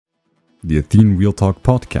The Athene Real Talk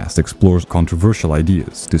Podcast explores controversial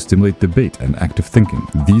ideas to stimulate debate and active thinking.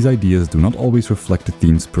 These ideas do not always reflect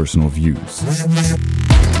Athene's personal views.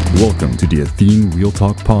 Welcome to the Athene Real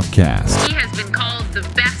Talk Podcast. He has been called the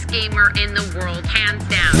best gamer in the world, hands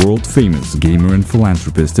down. World-famous gamer and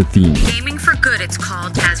philanthropist Athene. Gaming for Good, it's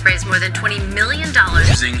called, has raised more than $20 million.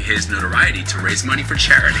 Using his notoriety to raise money for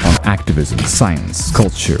charity. On activism, science,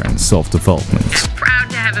 culture, and self-development.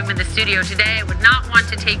 Proud to have him in the studio today. I would not want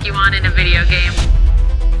to take you on in a video game.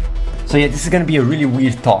 So yeah, this is going to be a really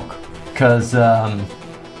weird talk, because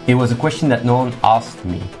it was a question that no one asked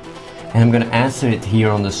me. And I'm going to answer it here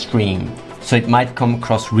on the stream. So it might come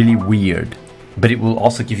across really weird, but it will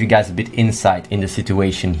also give you guys a bit insight in the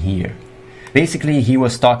situation here. Basically, he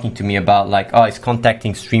was talking to me about is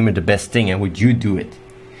contacting streamer the best thing, and would you do it?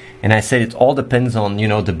 And I said it all depends on,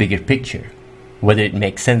 the bigger picture, whether it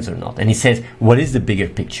makes sense or not. And he says, what is the bigger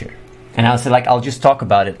picture? And I said, I'll just talk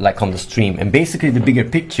about it on the stream. And basically the bigger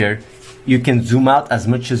picture, you can zoom out as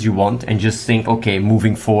much as you want and just think, okay,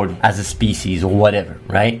 moving forward as a species or whatever,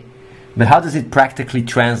 right? But how does it practically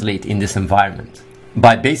translate in this environment?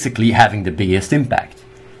 By basically having the biggest impact.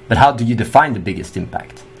 But how do you define the biggest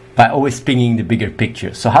impact? By always pinging the bigger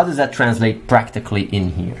picture. So how does that translate practically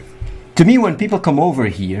in here? To me, when people come over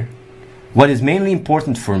here, what is mainly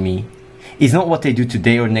important for me is not what they do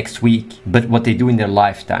today or next week, but what they do in their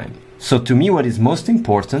lifetime. So to me, what is most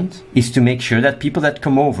important is to make sure that people that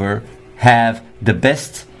come over have the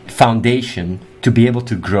best foundation to be able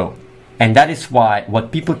to grow. And that is why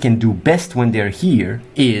what people can do best when they're here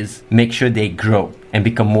is make sure they grow and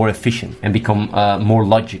become more efficient and become more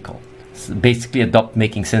logical. So basically adopt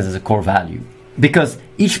making sense as a core value. Because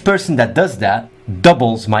each person that does that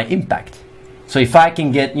doubles my impact. So if I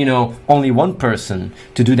can get, only one person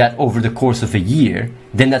to do that over the course of a year,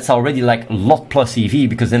 then that's already a lot plus EV,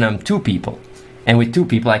 because then I'm two people. And with two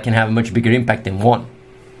people, I can have a much bigger impact than one.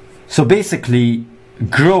 So basically,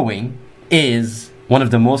 growing is one of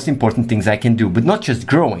the most important things I can do. But not just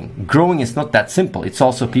growing. Growing is not that simple. It's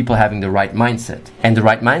also people having the right mindset. And the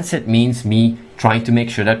right mindset means me trying to make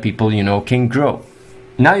sure that people, can grow.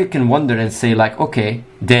 Now you can wonder and say okay,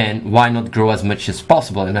 then why not grow as much as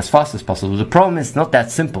possible and as fast as possible? The problem is not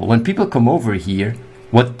that simple. When people come over here,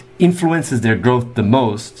 what influences their growth the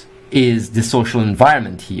most is the social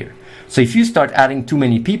environment here. So if you start adding too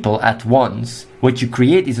many people at once, what you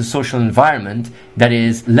create is a social environment that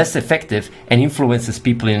is less effective and influences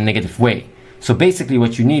people in a negative way. So basically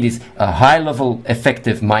what you need is a high-level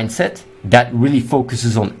effective mindset that really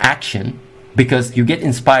focuses on action, because you get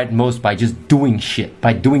inspired most by just doing shit,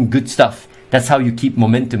 by doing good stuff. That's how you keep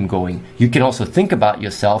momentum going. You can also think about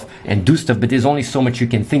yourself and do stuff, but there's only so much you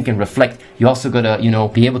can think and reflect. You also gotta,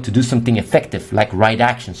 be able to do something effective, like right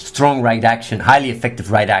action, strong right action, highly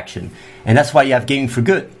effective right action. And that's why you have Gaming for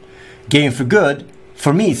Good. Gaming for Good,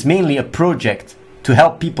 for me, is mainly a project to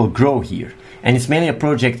help people grow here. And it's mainly a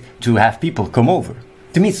project to have people come over.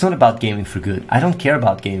 To me, it's not about Gaming for Good. I don't care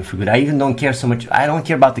about Gaming for Good. I even don't care so much. I don't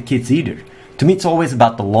care about the kids either. To me, it's always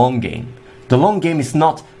about the long game. The long game is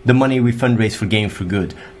not the money we fundraise for Gaming for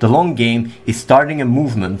Good. The long game is starting a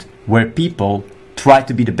movement where people try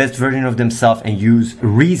to be the best version of themselves and use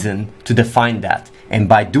reason to define that. And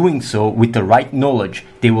by doing so, with the right knowledge,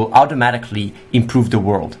 they will automatically improve the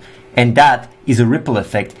world. And that is a ripple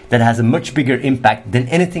effect that has a much bigger impact than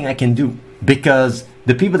anything I can do. Because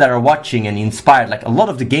the people that are watching and inspired, a lot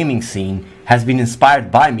of the gaming scene has been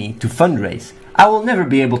inspired by me to fundraise. I will never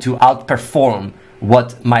be able to outperform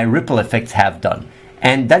what my ripple effects have done.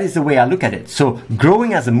 And that is the way I look at it. So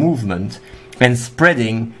growing as a movement and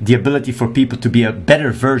spreading the ability for people to be a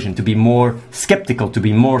better version, to be more skeptical, to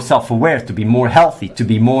be more self-aware, to be more healthy, to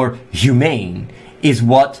be more humane is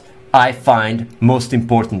what I find most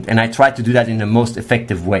important. And I try to do that in the most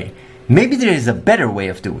effective way. Maybe there is a better way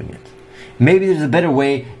of doing it. Maybe there's a better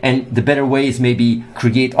way, and the better way is maybe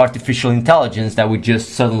create artificial intelligence that would just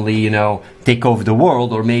suddenly, take over the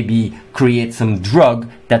world, or maybe create some drug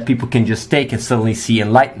that people can just take and suddenly see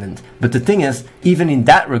enlightenment. But the thing is, even in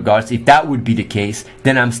that regards, if that would be the case,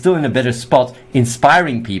 then I'm still in a better spot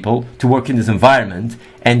inspiring people to work in this environment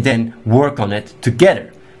and then work on it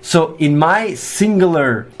together. So in my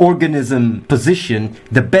singular organism position,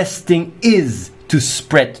 the best thing is to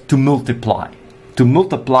spread, to multiply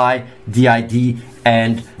the idea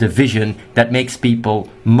and the vision that makes people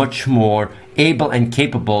much more able and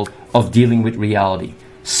capable of dealing with reality.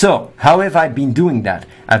 So, how have I been doing that?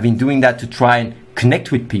 I've been doing that to try and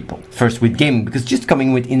connect with people. First with gaming, because just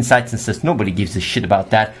coming with insights and stuff, nobody gives a shit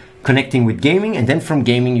about that. Connecting with gaming, and then from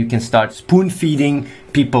gaming you can start spoon feeding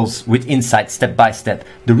people's with insights step by step.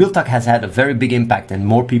 The Real Talk has had a very big impact, and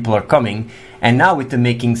more people are coming. And now with the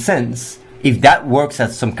Making Sense, if that works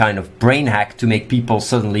as some kind of brain hack to make people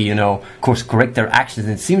suddenly, course correct their actions,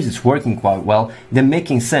 and it seems it's working quite well, then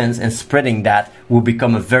Making Sense and spreading that will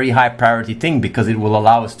become a very high priority thing, because it will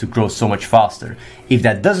allow us to grow so much faster. If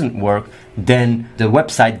that doesn't work, then the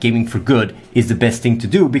website Gaming for Good is the best thing to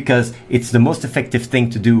do, because it's the most effective thing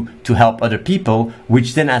to do to help other people,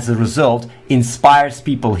 which then as a result inspires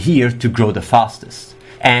people here to grow the fastest.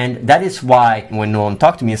 And that is why when no one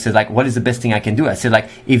talked to me and said, like, what is the best thing I can do? I said, like,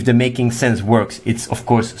 if the Making Sense works, it's of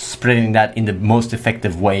course spreading that in the most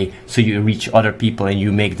effective way, so you reach other people and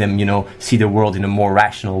you make them, see the world in a more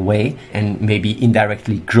rational way, and maybe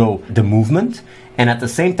indirectly grow the movement. And at the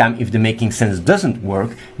same time, if the Making Sense doesn't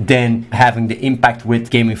work, then having the impact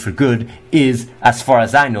with Gaming for Good is, as far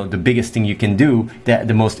as I know, the biggest thing you can do,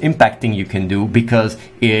 the most impact thing you can do, because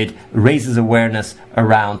it raises awareness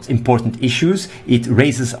around important issues. It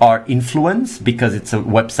raises our influence, because it's a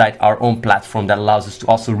website, our own platform, that allows us to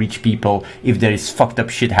also reach people. If there is fucked up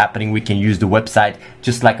shit happening, we can use the website,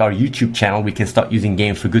 just like our YouTube channel. We can start using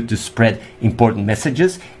Gaming for Good to spread important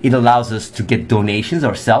messages. It allows us to get donations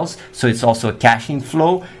ourselves, so it's also a cashing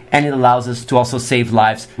flow, and it allows us to also save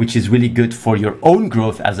lives, which is really good for your own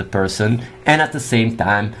growth as a person, and at the same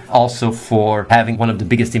time also for having one of the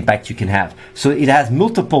biggest impacts you can have. So it has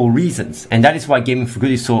multiple reasons, and that is why Gaming for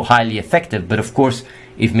Good is so highly effective. But of course,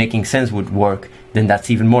 if Making Sense would work, then that's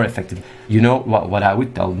even more effective. What I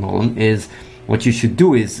would tell Nolan is, what you should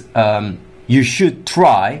do is you should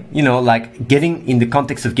try, like getting in the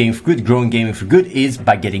context of Gaming for Good, growing Gaming for Good is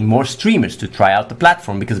by getting more streamers to try out the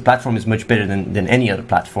platform, because the platform is much better than any other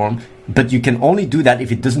platform. But you can only do that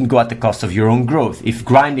if it doesn't go at the cost of your own growth. If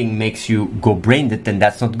grinding makes you go brain dead, then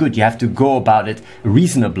that's not good. You have to go about it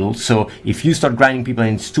reasonable. So if you start grinding people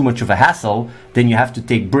and it's too much of a hassle, then you have to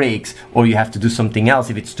take breaks, or you have to do something else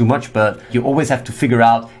if it's too much. But you always have to figure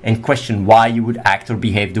out and question why you would act or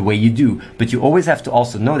behave the way you do. But you always have to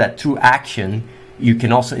also know that through action, you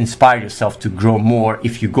can also inspire yourself to grow more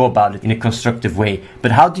if you go about it in a constructive way.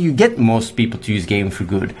 But how do you get most people to use Gaming for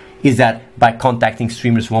Good? Is that by contacting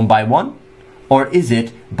streamers one by one? Or is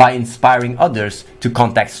it by inspiring others to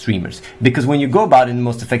contact streamers? Because when you go about it in the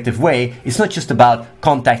most effective way, it's not just about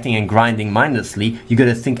contacting and grinding mindlessly. You got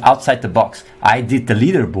to think outside the box. I did the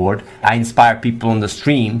leaderboard. I inspire people on the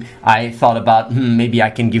stream. I thought about, maybe I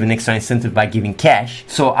can give an extra incentive by giving cash.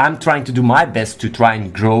 So I'm trying to do my best to try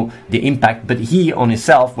and grow the impact. But he on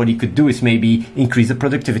himself, what he could do is maybe increase the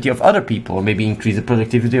productivity of other people, or maybe increase the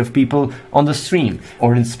productivity of people on the stream,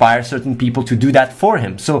 or inspire certain people to do that for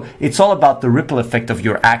him. So it's all about the ripple effect of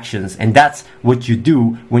your actions, and that's what you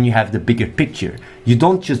do when you have the bigger picture. You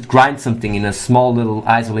don't just grind something in a small little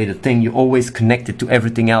isolated thing. You always connect it to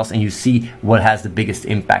everything else, and you see what has the biggest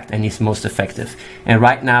impact and is most effective. And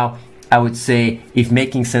right now, I would say if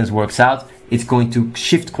Making Sense works out, it's going to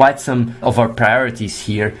shift quite some of our priorities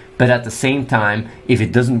here. But at the same time, if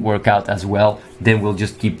it doesn't work out as well, then we'll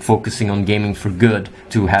just keep focusing on Gaming for Good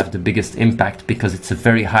to have the biggest impact, because it's a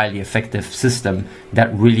very highly effective system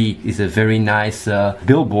that really is a very nice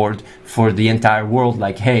billboard for the entire world.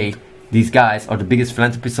 Like, hey, these guys are the biggest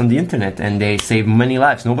philanthropists on the internet, and they save many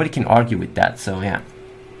lives. Nobody can argue with that. So yeah.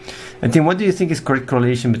 And Tim, what do you think is correct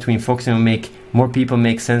correlation between focusing on make more people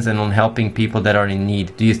make sense and on helping people that are in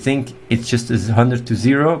need? Do you think it's just 100 to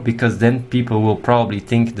 0? Because then people will probably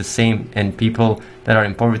think the same, and people that are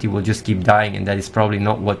in poverty will just keep dying, and that is probably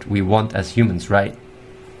not what we want as humans, right?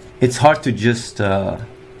 It's hard to just...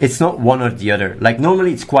 it's not one or the other. Like,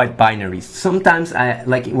 normally it's quite binary. Sometimes,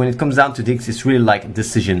 when it comes down to things, it's really like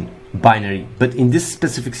decision binary. But in this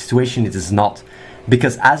specific situation, it is not.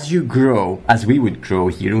 Because as you grow, as we would grow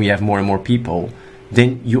here, we have more and more people,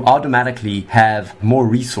 then you automatically have more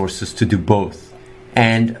resources to do both.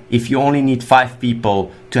 And if you only need 5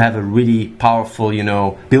 people to have a really powerful,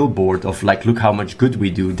 billboard of like, look how much good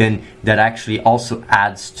we do, then that actually also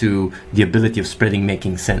adds to the ability of spreading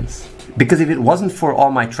Making Sense. Because if it wasn't for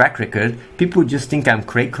all my track record, people would just think I'm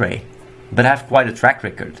cray-cray. But I have quite a track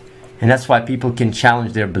record. And that's why people can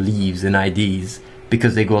challenge their beliefs and ideas.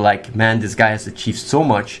 Because they go like, man, this guy has achieved so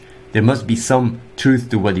much, there must be some truth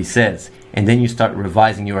to what he says. And then you start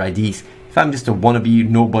revising your ideas. If I'm just a wannabe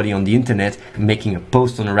nobody on the internet making a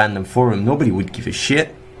post on a random forum, nobody would give a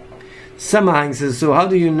shit. Samahang says, so how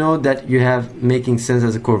do you know that you have Making Sense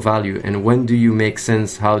as a core value? And when do you make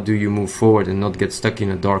sense? How do you move forward and not get stuck in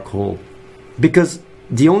a dark hole? Because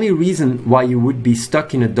the only reason why you would be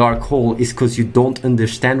stuck in a dark hole is because you don't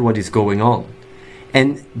understand what is going on.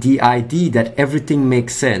 And the idea that everything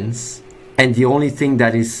makes sense and the only thing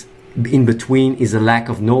that is in between is a lack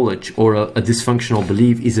of knowledge or a dysfunctional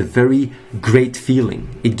belief is a very great feeling.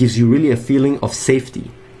 It gives you really a feeling of safety.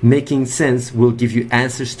 Making sense will give you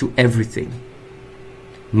answers to everything.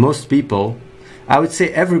 Most people, I would say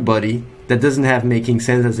everybody that doesn't have making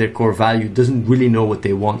sense as their core value doesn't really know what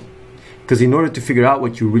they want. Because in order to figure out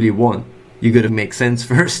what you really want, you got to make sense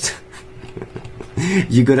first.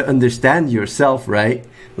 You got to understand yourself, right?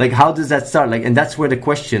 Like, how does that start? Like, and that's where the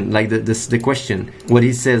question, like the question, what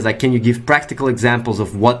he says, like, can you give practical examples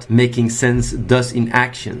of what making sense does in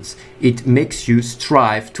actions? It makes you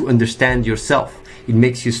strive to understand yourself. It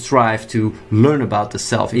makes you strive to learn about the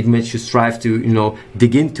self. It makes you strive to,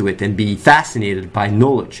 dig into it and be fascinated by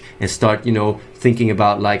knowledge and start, thinking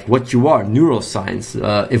about like what you are, neuroscience,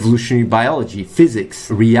 evolutionary biology, physics,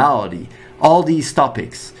 reality. All these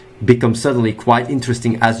topics become suddenly quite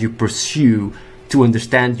interesting as you pursue to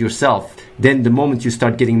understand yourself. Then the moment you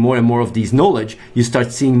start getting more and more of these knowledge, you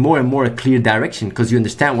start seeing more and more a clear direction because you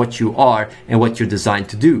understand what you are and what you're designed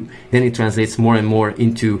to do. Then it translates more and more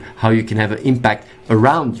into how you can have an impact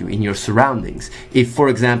around you in your surroundings. If, for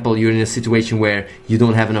example, you're in a situation where you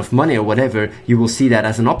don't have enough money or whatever, you will see that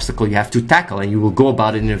as an obstacle you have to tackle, and you will go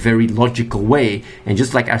about it in a very logical way. And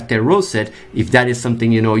just like Athene Real said, if that is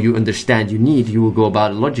something you understand you need, you will go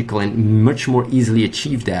about it logical and much more easily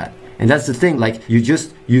achieve that. And that's the thing, like, you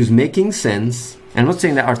just use making sense. I'm not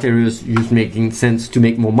saying that Athene Real use making sense to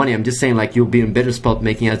make more money. I'm just saying, like, you'll be in a better spot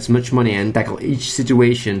making as much money and tackle each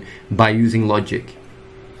situation by using logic.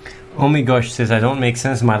 Oh my gosh says, I don't make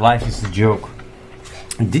sense. My life is a joke.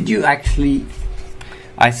 Did you actually...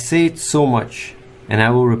 I say it so much, and I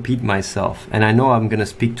will repeat myself. And I know I'm going to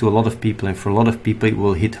speak to a lot of people, and for a lot of people it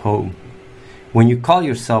will hit home. When you call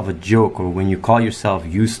yourself a joke, or when you call yourself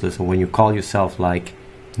useless, or when you call yourself, like,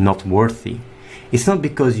 not worthy, it's not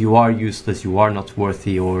because you are useless, you are not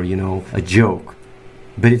worthy, or a joke,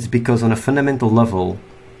 but it's because on a fundamental level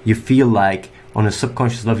you feel like on a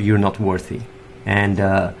subconscious level you're not worthy, and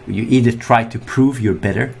you either try to prove you're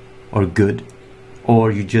better or good,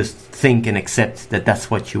 or you just think and accept that that's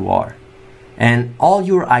what you are. And all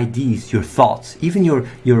your ideas, your thoughts, even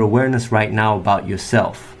your awareness right now about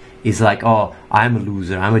yourself is like, oh, I'm a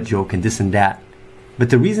loser, I'm a joke, and this and that. But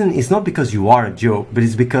the reason is not because you are a joke, but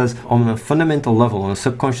it's because on a fundamental level, on a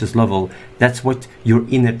subconscious level, that's what your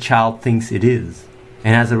inner child thinks it is.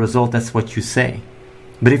 And as a result, that's what you say.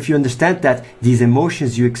 But if you understand that these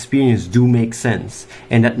emotions you experience do make sense,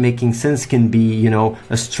 and that making sense can be,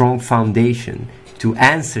 a strong foundation to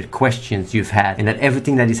answer questions you've had, and that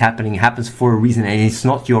everything that is happening happens for a reason, and it's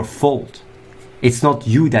not your fault. It's not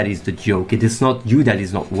you that is the joke. It is not you that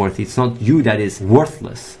is not worthy. It's not you that is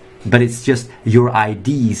worthless. But it's just your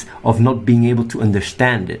ideas of not being able to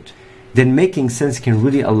understand it. Then making sense can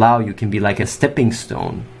really allow you, can be like a stepping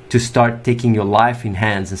stone to start taking your life in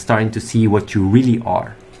hands and starting to see what you really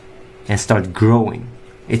are and start growing.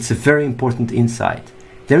 It's a very important insight.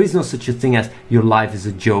 There is no such a thing as your life is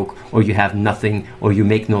a joke, or you have nothing, or you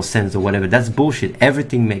make no sense, or whatever. That's bullshit.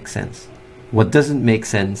 Everything makes sense. What doesn't make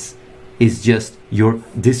sense is just your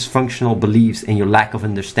dysfunctional beliefs and your lack of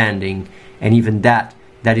understanding, and even that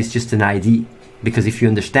is just an idea, because if you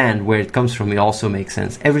understand where it comes from, it also makes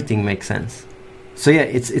sense. Everything makes sense. So yeah,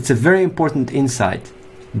 it's a very important insight,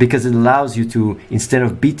 because it allows you to, instead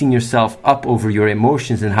of beating yourself up over your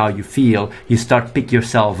emotions and how you feel, you start pick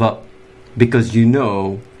yourself up, because you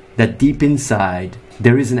know that deep inside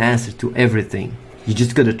there is an answer to everything. You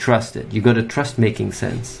just gotta trust it. You gotta trust making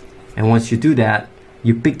sense. And once you do that,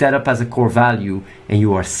 you pick that up as a core value, and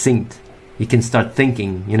you are synced. You can start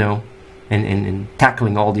thinking, and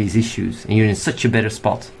tackling all these issues, and you're in such a better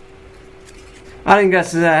spot. I think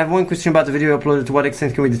guys, I have one question about the video uploaded. To what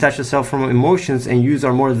extent can we detach ourselves from emotions and use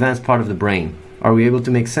our more advanced part of the brain? Are we able to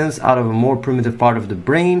make sense out of a more primitive part of the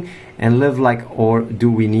brain and live like, or do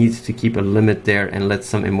we need to keep a limit there and let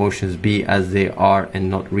some emotions be as they are and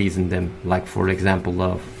not reason them, like for example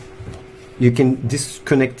love? You can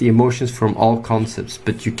disconnect the emotions from all concepts,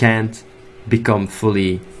 but you can't become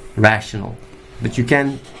fully rational. But you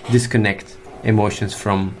can disconnect emotions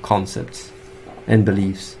from concepts and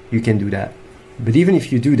beliefs. You can do that. But even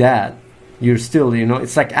if you do that, you're still,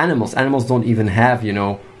 it's like animals. Animals don't even have,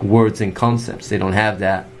 words and concepts. They don't have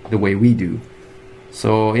that the way we do.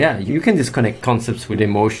 So yeah, you can disconnect concepts with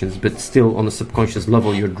emotions, but still on a subconscious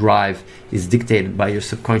level, your drive is dictated by your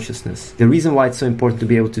subconsciousness. The reason why it's so important to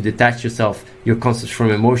be able to detach yourself, your concepts from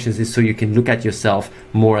emotions, is so you can look at yourself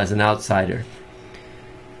more as an outsider.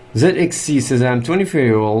 ZXC says, I'm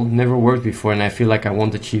 24-year-old, never worked before, and I feel like I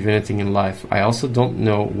won't achieve anything in life. I also don't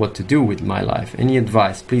know what to do with my life. Any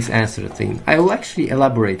advice? Please answer the thing. I will actually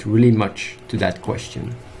elaborate really much to that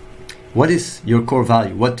question. What is your core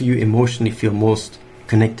value? What do you emotionally feel most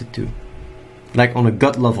connected to? Like on a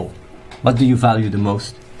gut level, what do you value the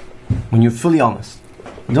most? When you're fully honest.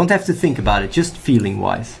 You don't have to think about it, just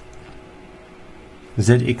feeling-wise.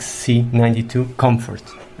 ZXC92, comfort.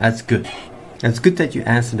 That's good. It's good that you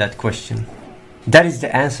answered that question. That is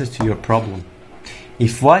the answer to your problem.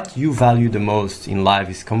 If what you value the most in life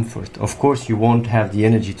is comfort, of course you won't have the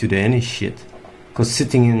energy to do any shit. Because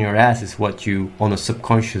sitting in your ass is what you, on a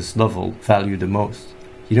subconscious level, value the most.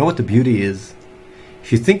 You know what the beauty is?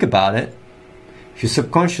 If you think about it, if your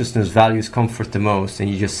subconsciousness values comfort the most and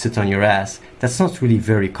you just sit on your ass, that's not really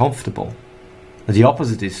very comfortable. But the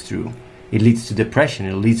opposite is true. It leads to depression.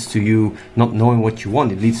 It leads to you not knowing what you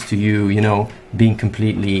want. It leads to you, being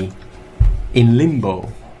completely in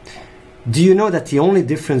limbo. Do you know that the only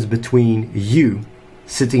difference between you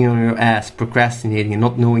sitting on your ass, procrastinating and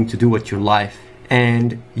not knowing to do what your life,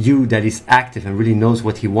 and you that is active and really knows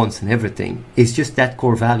what he wants and everything, is just that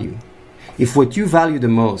core value? If what you value the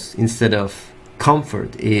most instead of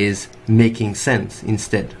comfort is making sense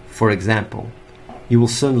instead, for example, you will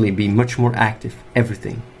suddenly be much more active,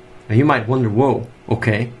 everything. Now you might wonder, whoa,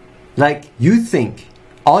 okay. Like, you think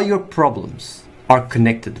all your problems are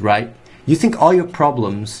connected, right? You think all your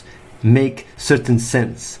problems make certain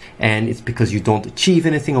sense and it's because you don't achieve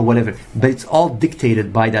anything or whatever, but it's all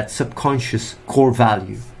dictated by that subconscious core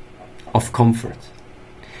value of comfort.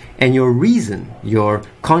 And your reason, your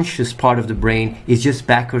conscious part of the brain, is just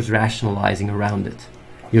backwards rationalizing around it.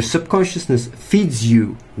 Your subconsciousness feeds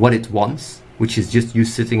you what it wants, which is just you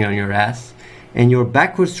sitting on your ass, and you're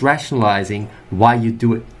backwards rationalizing why you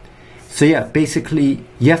do it. So yeah, basically,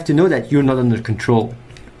 you have to know that you're not under control.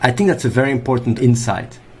 I think that's a very important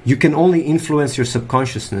insight. You can only influence your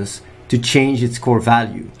subconsciousness to change its core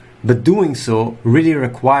value, but doing so really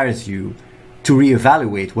requires you to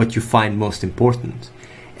reevaluate what you find most important.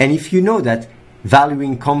 And if you know that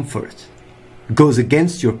valuing comfort goes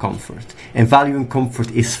against your comfort, and valuing comfort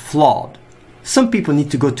is flawed, some people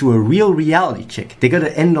need to go to a real reality check. They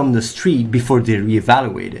gotta end on the street before they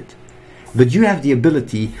reevaluate it. But you have the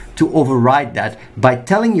ability to override that by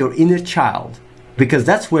telling your inner child, because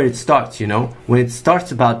that's where it starts, when it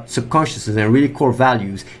starts about subconsciousness and really core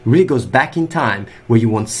values, it really goes back in time where you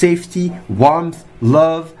want safety, warmth,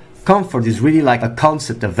 love. Comfort is really like a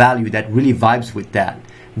concept, a value that really vibes with that.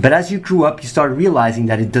 But as you grew up, you start realizing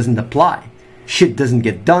that it doesn't apply. Shit doesn't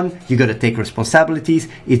get done, you gotta take responsibilities,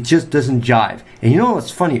 it just doesn't jive. And you know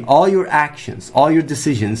what's funny? All your actions, all your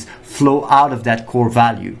decisions flow out of that core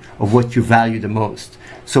value of what you value the most.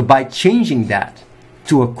 So by changing that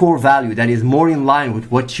to a core value that is more in line with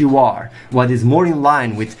what you are, what is more in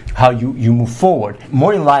line with how you move forward,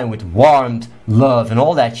 more in line with warmth, love and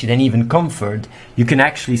all that shit, and even comfort, you can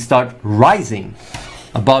actually start rising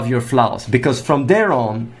above your flaws. Because from there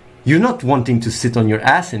on, you're not wanting to sit on your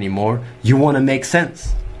ass anymore, you want to make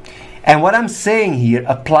sense. And what I'm saying here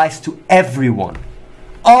applies to everyone.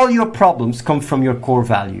 All your problems come from your core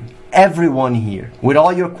value. Everyone here, with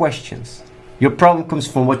all your questions, your problem comes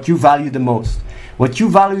from what you value the most. What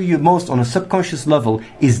you value the most on a subconscious level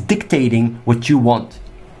is dictating what you want.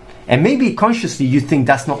 And maybe consciously you think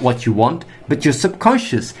that's not what you want, but your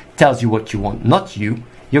subconscious tells you what you want, not you.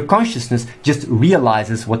 Your consciousness just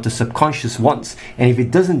realizes what the subconscious wants. And if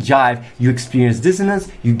it doesn't jive, you experience dissonance,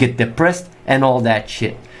 you get depressed, and all that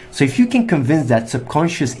shit. So if you can convince that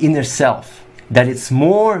subconscious inner self that it's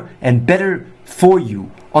more and better for you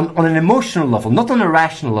on an emotional level, not on a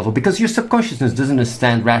rational level, because your subconsciousness doesn't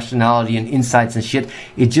understand rationality and insights and shit,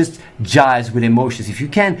 it just jives with emotions. If you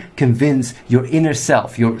can convince your inner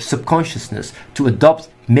self, your subconsciousness, to adopt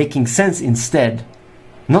making sense instead,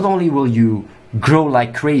 not only will you grow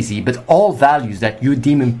like crazy, but all values that you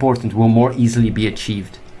deem important will more easily be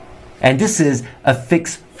achieved. And this is a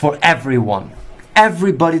fix for everyone.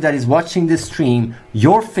 Everybody that is watching this stream,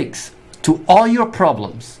 your fix to all your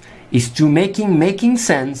problems is to making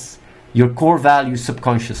sense your core values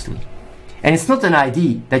subconsciously. And it's not an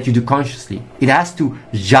idea that you do consciously. It has to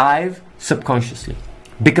jive subconsciously.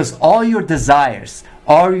 Because all your desires,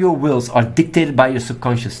 all your wills are dictated by your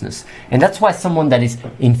subconsciousness. And that's why someone that is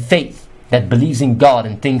in faith, that believes in God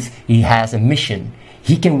and thinks he has a mission,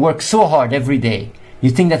 he can work so hard every day. You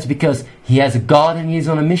think that's because he has a God and he's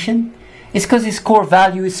on a mission? It's because his core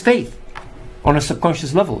value is faith on a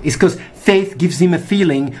subconscious level. It's because faith gives him a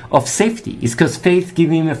feeling of safety. It's because faith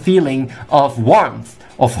gives him a feeling of warmth,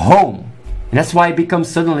 of home. And that's why he becomes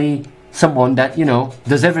suddenly someone that,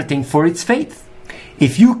 does everything for its faith.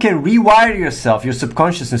 If you can rewire yourself, your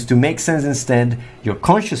subconsciousness, to make sense instead, your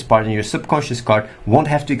conscious part and your subconscious part won't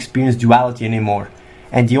have to experience duality anymore.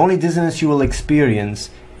 And the only dissonance you will experience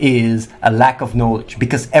is a lack of knowledge,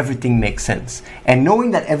 because everything makes sense. And knowing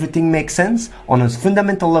that everything makes sense on a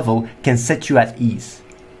fundamental level can set you at ease.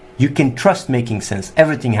 You can trust making sense.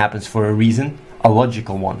 Everything happens for a reason, a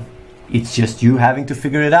logical one. It's just you having to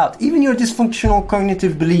figure it out. Even your dysfunctional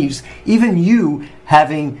cognitive beliefs, even you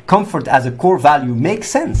having comfort as a core value makes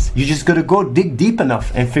sense. You just gotta go dig deep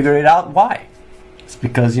enough and figure it out why. It's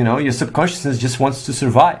because, your subconsciousness just wants to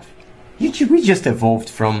survive. We just evolved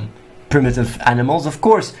from primitive animals. Of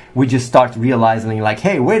course, we just start realizing like,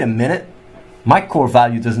 hey, wait a minute, my core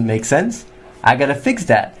value doesn't make sense. I gotta fix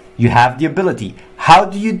that. You have the ability. How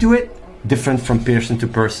do you do it? Different from person to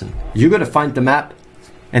person. You gotta find the map.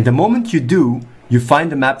 And the moment you do, you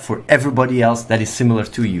find a map for everybody else that is similar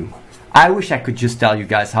to you. I wish I could just tell you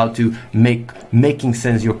guys how to making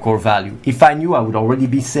sense your core value. If I knew, I would already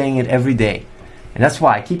be saying it every day. And that's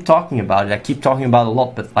why I keep talking about it. I keep talking about it a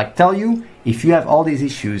lot. But like tell you, if you have all these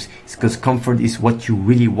issues, it's because comfort is what you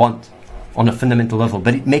really want on a fundamental level.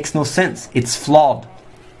 But it makes no sense. It's flawed.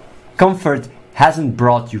 Comfort hasn't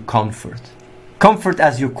brought you comfort. Comfort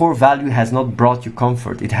as your core value has not brought you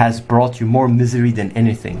comfort. It has brought you more misery than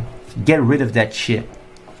anything. Get rid of that shit.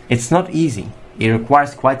 It's not easy. It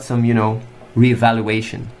requires quite some,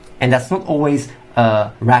 reevaluation. And that's not always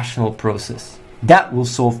a rational process. That will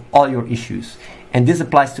solve all your issues. And this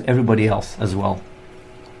applies to everybody else as well.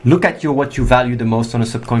 Look at what you value the most on a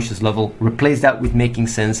subconscious level. Replace that with making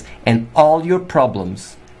sense, and all your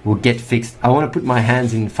problems will get fixed. I want to put my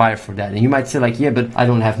hands in fire for that. And you might say like, yeah, but I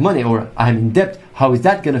don't have money, or I'm in debt. How is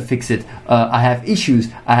that going to fix it? I have issues.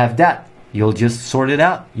 I have that. You'll just sort it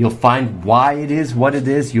out. You'll find why it is what it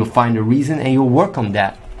is. You'll find a reason and you'll work on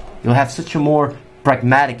that. You'll have such a more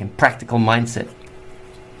pragmatic and practical mindset.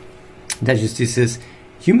 That justice says,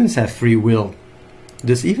 humans have free will.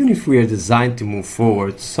 Thus, even if we are designed to move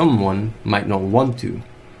forward, someone might not want to.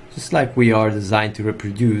 Just like we are designed to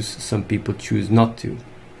reproduce, some people choose not to.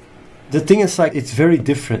 The thing is, like, it's very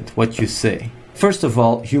different what you say. First of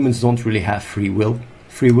all, humans don't really have free will.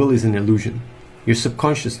 Free will is an illusion. Your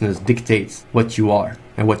subconsciousness dictates what you are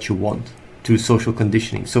and what you want through social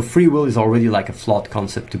conditioning. So free will is already like a flawed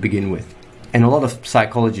concept to begin with. And a lot of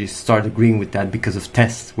psychologists start agreeing with that because of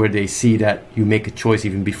tests where they see that you make a choice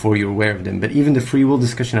even before you're aware of them. But even the free will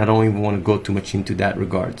discussion, I don't even want to go too much into that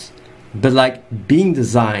regards. But like being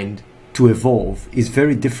designed to evolve is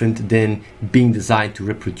very different than being designed to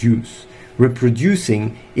reproduce.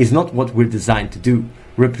 Reproducing is not what we're designed to do.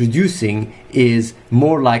 Reproducing is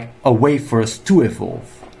more like a way for us to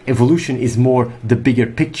evolve. Evolution is more the bigger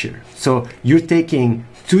picture. So you're taking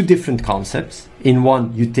two different concepts. In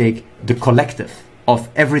one, you take the collective of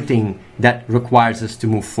everything that requires us to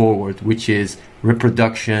move forward, which is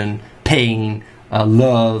reproduction, pain,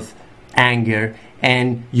 love, anger,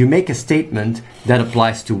 and you make a statement that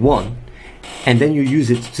applies to one, and then you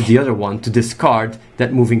use it to the other one to discard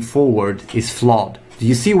that moving forward is flawed. Do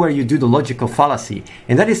you see where you do the logical fallacy?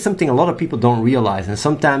 And that is something a lot of people don't realize, and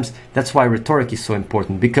sometimes that's why rhetoric is so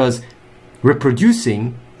important, because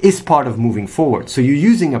reproducing is part of moving forward. So you're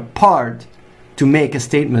using a part to make a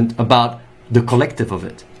statement about the collective of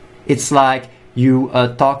it. It's like you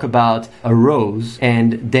talk about a rose,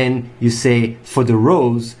 and then you say for the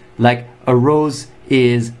rose, like a rose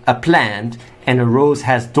is a plant and a rose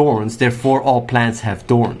has thorns, therefore all plants have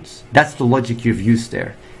thorns. That's the logic you've used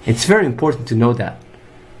there. It's very important to know that,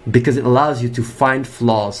 because it allows you to find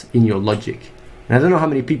flaws in your logic. And I don't know how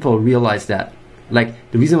many people realize that.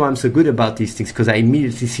 Like, the reason why I'm so good about these things, because I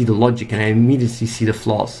immediately see the logic and I immediately see the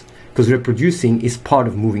flaws. Because reproducing is part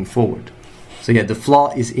of moving forward. So yeah, the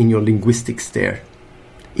flaw is in your linguistics there.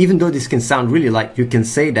 Even though this can sound really like you can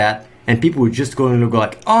say that and people are just going to go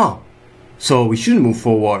like, oh, so we shouldn't move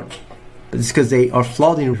forward. But it's because they are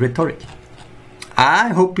flawed in rhetoric. I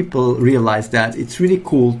hope people realize that it's really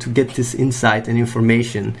cool to get this insight and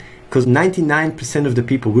information, because 99% of the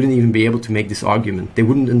people wouldn't even be able to make this argument. They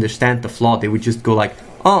wouldn't understand the flaw. They would just go like,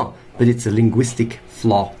 oh, but it's a linguistic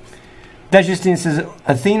flaw. That Justine says,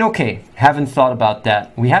 Athene, okay, haven't thought about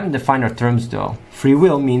that. We haven't defined our terms though. Free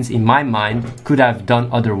will means, in my mind, could have done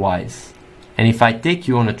otherwise. And if I take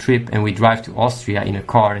you on a trip and we drive to Austria in a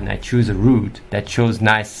car and I choose a route that shows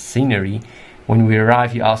nice scenery, when we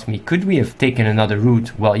arrive you ask me, could we have taken another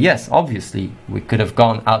route? Well, yes, obviously. We could have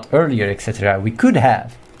gone out earlier, etc. We could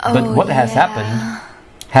have. But what has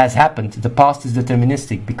happened. The past is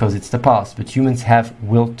deterministic because it's the past. But humans have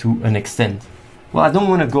will to an extent. Well, I don't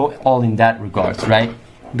want to go all in that regards, right?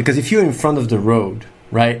 Because if you're in front of the road,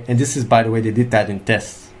 right? And this is, by the way, they did that in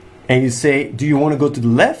tests. and you say, do you want to go to the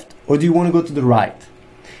left or do you want to go to the right?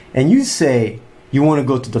 And you say you want to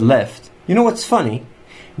go to the left. You know what's funny?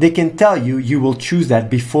 They can tell you you will choose that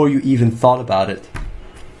before you even thought about it,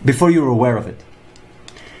 before you were aware of it.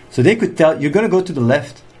 So they could tell you're going to go to the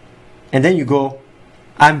left, and then you go,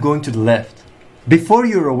 I'm going to the left. Before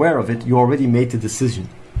you're aware of it, you already made the decision.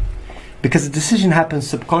 Because the decision happens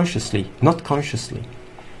subconsciously, not consciously.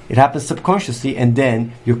 It happens subconsciously, and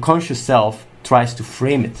then your conscious self tries to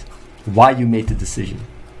frame it, why you made the decision.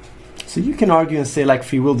 So you can argue and say like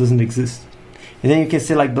free will doesn't exist. And then you can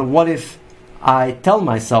say like, but what if I tell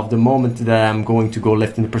myself the moment that I'm going to go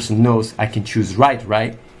left and the person knows I can choose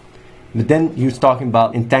right? But then you're talking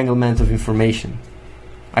about entanglement of information.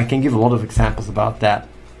 I can give a lot of examples about that.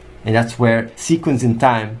 And that's where sequence in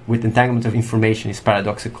time with entanglement of information is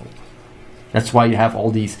paradoxical. That's why you have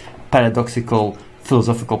all these paradoxical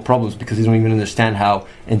philosophical problems, because you don't even understand how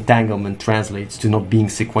entanglement translates to not being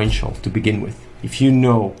sequential to begin with. If you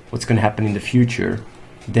know what's going to happen in the future,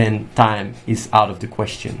 then time is out of the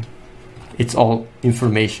question. It's all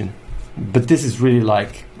information. But this is really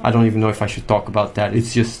like, I don't even know if I should talk about that.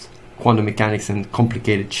 It's just quantum mechanics and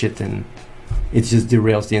complicated shit, and it just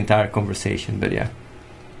derails the entire conversation. But yeah.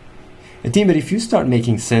 Athene, but if you start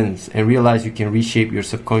making sense and realize you can reshape your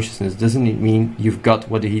subconsciousness, doesn't it mean you've got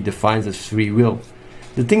what he defines as free will?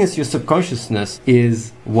 The thing is, your subconsciousness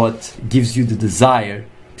is what gives you the desire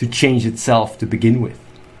to change itself to begin with.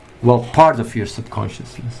 Well, part of your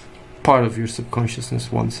subconsciousness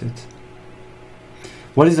wants it.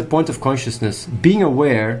 What is the point of consciousness? Being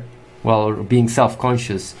aware, or being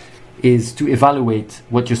self-conscious, is to evaluate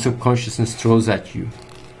what your subconsciousness throws at you.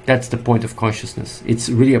 That's the point of consciousness. It's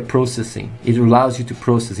really a processing. It allows you to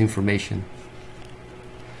process information.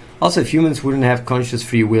 Also, if humans wouldn't have conscious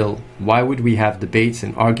free will, why would we have debates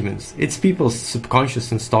and arguments? It's people's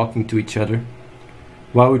subconsciousness talking to each other.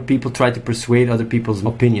 Why would people try to persuade other people's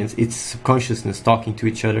opinions? It's subconsciousness talking to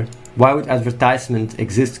each other. Why would advertisement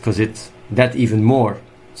exist? Because it's that even more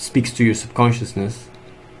speaks to your subconsciousness.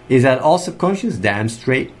 Is that all subconscious? Damn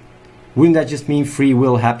straight. Wouldn't that just mean free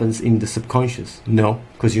will happens in the subconscious? No,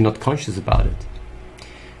 because you're not conscious about it.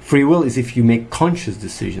 Free will is if you make conscious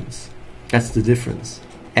decisions. That's the difference.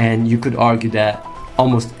 And you could argue that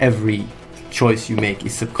almost every choice you make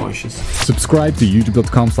is subconscious. Subscribe to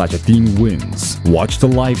youtube.com/AtheneWins. Watch the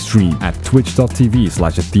live stream at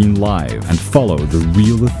twitch.tv/AtheneLive and follow the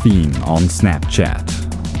real Athene on Snapchat.